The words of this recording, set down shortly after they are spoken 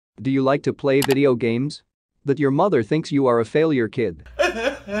Do you like to play video games? That your mother thinks you are a failure kid.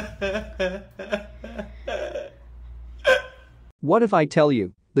 What if I tell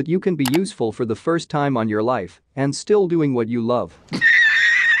you that you can be useful for the first time on your life and still doing what you love?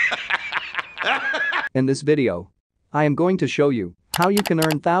 In this video, I am going to show you how you can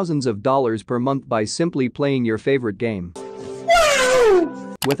earn thousands of dollars per month by simply playing your favorite game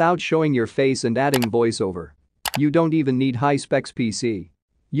without showing your face and adding voiceover. You don't even need high-specs PC.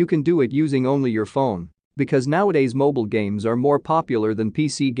 You can do it using only your phone, because nowadays mobile games are more popular than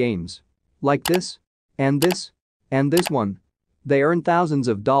PC games. Like this, and this, and this one. They earn thousands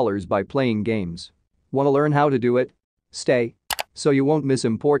of dollars by playing games. Want to learn how to do it? Stay, so you won't miss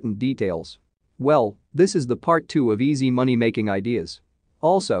important details. Well, this is the part 2 of easy money-making ideas.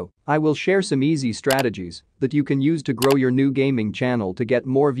 Also, I will share some easy strategies that you can use to grow your new gaming channel to get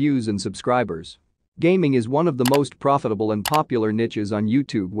more views and subscribers. Gaming is one of the most profitable and popular niches on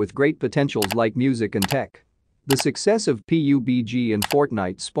YouTube with great potentials like music and tech. The success of PUBG and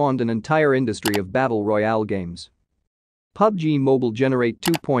Fortnite spawned an entire industry of battle royale games. PUBG Mobile generate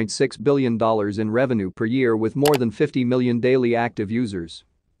 $2.6 billion in revenue per year with more than 50 million daily active users.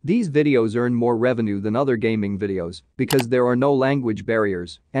 These videos earn more revenue than other gaming videos because there are no language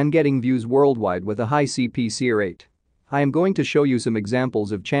barriers and getting views worldwide with a high CPC rate. I am going to show you some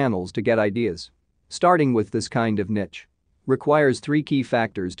examples of channels to get ideas. Starting with this kind of niche. Requires 3 key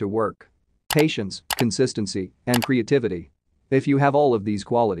factors to work: patience, consistency, and creativity. If you have all of these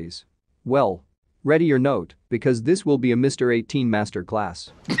qualities, well, ready your note, because this will be a Mr. 18 masterclass.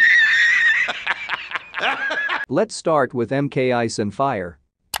 Let's start with MK Ice and Fire.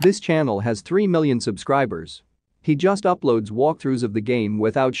 This channel has 3 million subscribers. He just uploads walkthroughs of the game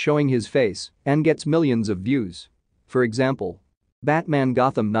without showing his face and gets millions of views. For example, Batman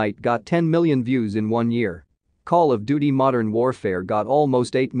Gotham Knight got 10 million views in 1 year. Call of Duty Modern Warfare got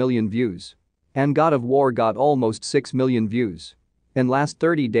almost 8 million views. And God of War got almost 6 million views. In last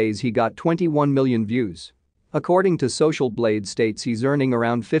 30 days he got 21 million views. According to Social Blade states he's earning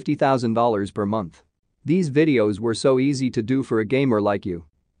around $50,000 per month. These videos were so easy to do for a gamer like you.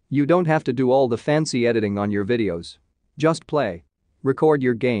 You don't have to do all the fancy editing on your videos. Just play, record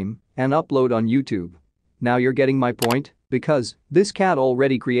your game, and upload on YouTube. Now you're getting my point? Because this cat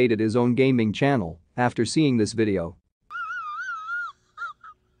already created his own gaming channel after seeing this video.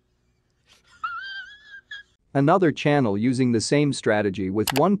 Another channel using the same strategy with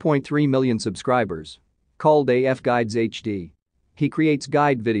 1.3 million subscribers, called AF Guides HD. He creates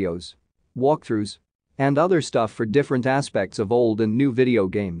guide videos, walkthroughs, and other stuff for different aspects of old and new video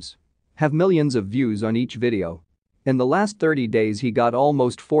games. Have millions of views on each video. In the last 30 days he got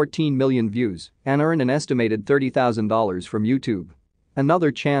almost 14 million views and earned an estimated $30,000 from YouTube.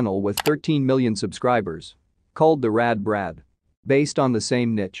 Another channel with 13 million subscribers, called the Rad Brad. Based on the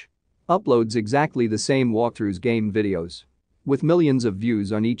same niche. Uploads exactly the same walkthroughs game videos. With millions of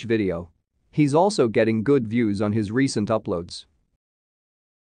views on each video. He's also getting good views on his recent uploads.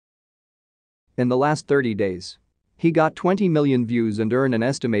 In the last 30 days, he got 20 million views and earned an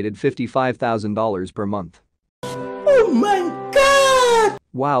estimated $55,000 per month. Oh my God!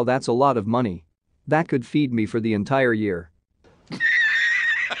 Wow, that's a lot of money. That could feed me for the entire year.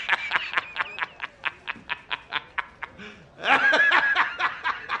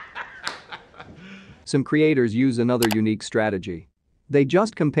 Some creators use another unique strategy. They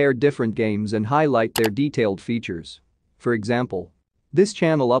just compare different games and highlight their detailed features. For example, this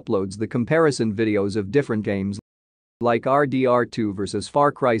channel uploads the comparison videos of different games like RDR2 vs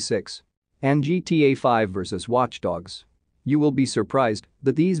Far Cry 6 and GTA 5 vs Watch Dogs. You will be surprised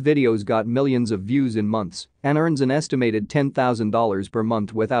that these videos got millions of views in months and earns an estimated $10,000 per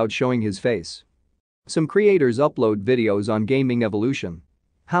month without showing his face. Some creators upload videos on gaming evolution.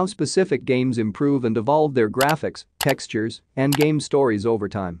 How specific games improve and evolve their graphics, textures, and game stories over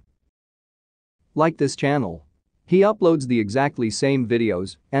time. Like this channel. He uploads the exactly same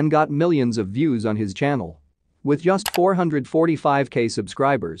videos and got millions of views on his channel. With just 445k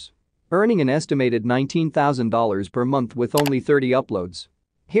subscribers. Earning an estimated $19,000 per month with only 30 uploads.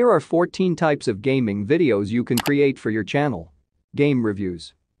 Here are 14 types of gaming videos you can create for your channel. Game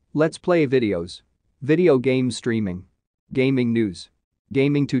reviews. Let's play videos. Video game streaming. Gaming news.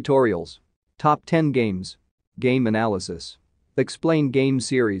 Gaming tutorials. Top 10 games. Game analysis. Explain game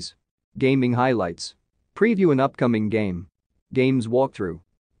series. Gaming highlights. Preview an upcoming game. Games walkthrough.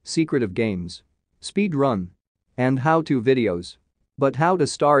 Secret of games. Speed run. And how-to videos. But how to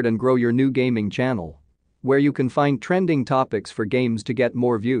start and grow your new gaming channel. Where you can find trending topics for games to get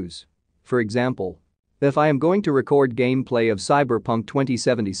more views. For example, if I am going to record gameplay of Cyberpunk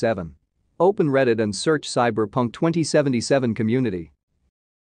 2077. Open Reddit and search Cyberpunk 2077 community.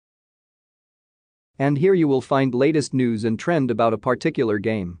 And here you will find latest news and trend about a particular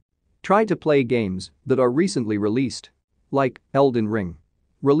game. Try to play games that are recently released. Like Elden Ring.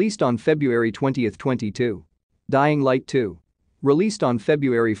 Released on February 20th, 2022. Dying Light 2. Released on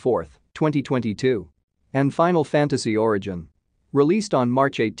February 4th, 2022. And Final Fantasy Origin. Released on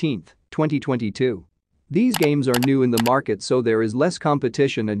March 18th, 2022. These games are new in the market, so there is less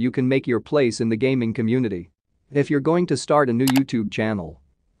competition and you can make your place in the gaming community. If you're going to start a new YouTube channel,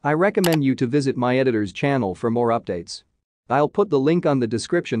 I recommend you to visit my editor's channel for more updates. I'll put the link on the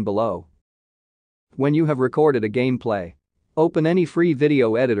description below. When you have recorded a gameplay, open any free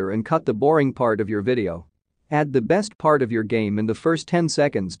video editor and cut the boring part of your video. Add the best part of your game in the first 10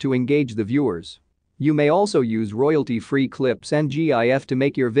 seconds to engage the viewers. You may also use royalty-free clips and GIF to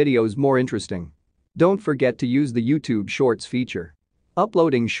make your videos more interesting. Don't forget to use the YouTube Shorts feature.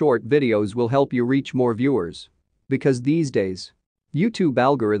 Uploading short videos will help you reach more viewers. Because these days, YouTube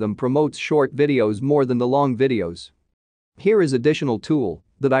algorithm promotes short videos more than the long videos. Here is additional tool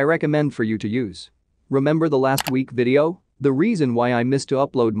that I recommend for you to use. Remember the last week video? The reason why I missed to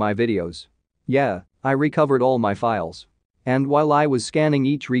upload my videos? Yeah, I recovered all my files. And while I was scanning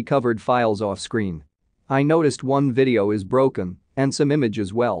each recovered files off screen, I noticed one video is broken and some image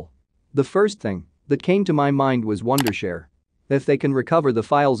as well. The first thing that came to my mind was Wondershare. If they can recover the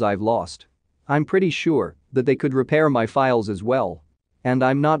files I've lost, I'm pretty sure that they could repair my files as well. And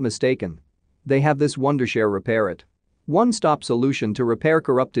I'm not mistaken. They have this Wondershare Repair It. One-stop solution to repair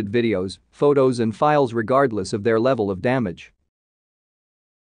corrupted videos, photos and files regardless of their level of damage.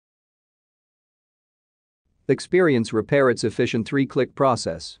 Experience Repair It's efficient 3-click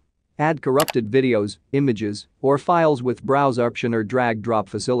process. Add corrupted videos, images, or files with browse option or drag-drop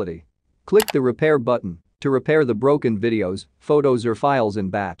facility. Click the repair button to repair the broken videos, photos or files in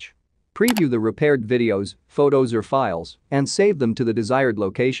batch. Preview the repaired videos, photos or files and save them to the desired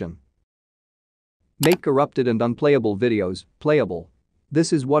location. Make corrupted and unplayable videos playable.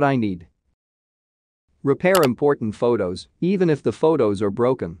 This is what I need. Repair important photos, even if the photos are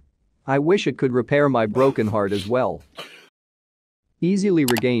broken. I wish it could repair my broken heart as well. Easily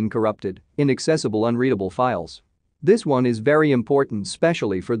regain corrupted, inaccessible, unreadable files. This one is very important,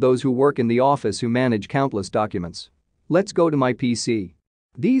 especially for those who work in the office who manage countless documents. Let's go to my PC.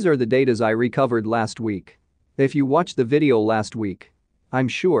 These are the datas I recovered last week. If you watched the video last week, I'm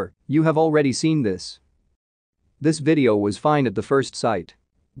sure you have already seen this. This video was fine at the first sight.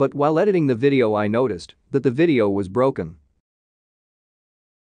 But while editing the video I noticed that the video was broken.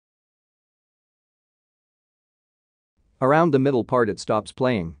 Around the middle part it stops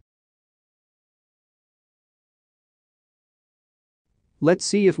playing. Let's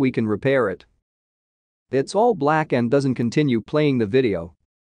see if we can repair it. It's all black and doesn't continue playing the video.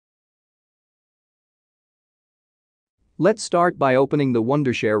 Let's start by opening the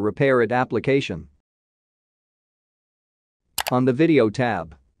Wondershare Repair It application. On the Video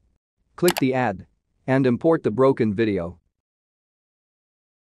tab, click the Add and import the broken video.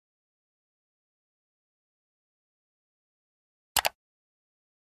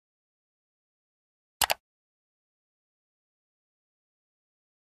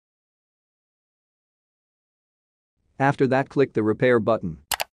 After that, click the Repair button.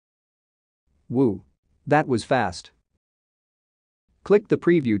 Woo! That was fast. Click the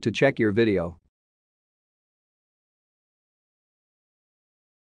Preview to check your video.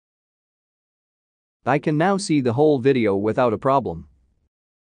 I can now see the whole video without a problem.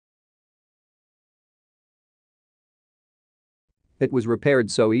 It was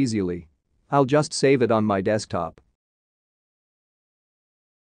repaired so easily. I'll just save it on my desktop.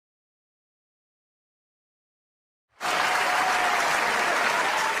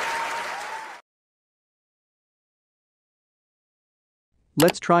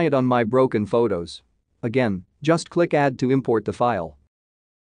 Let's try it on my broken photos. Again, just click Add to import the file.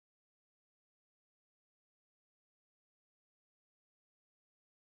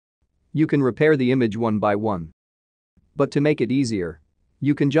 You can repair the image one by one. But to make it easier,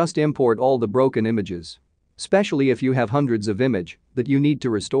 you can just import all the broken images. Especially if you have hundreds of images that you need to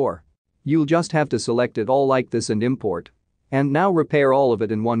restore. You'll just have to select it all like this and import. And now repair all of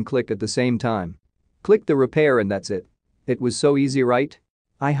it in one click at the same time. Click the repair and that's it. It was so easy, right?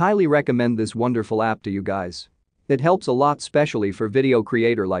 I highly recommend this wonderful app to you guys. It helps a lot, especially for video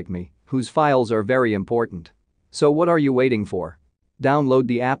creator like me, whose files are very important. So what are you waiting for? Download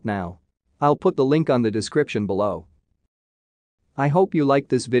the app now. I'll put the link on the description below. I hope you liked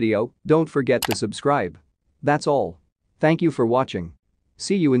this video. Don't forget to subscribe. That's all. Thank you for watching.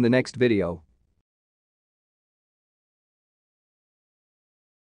 See you in the next video.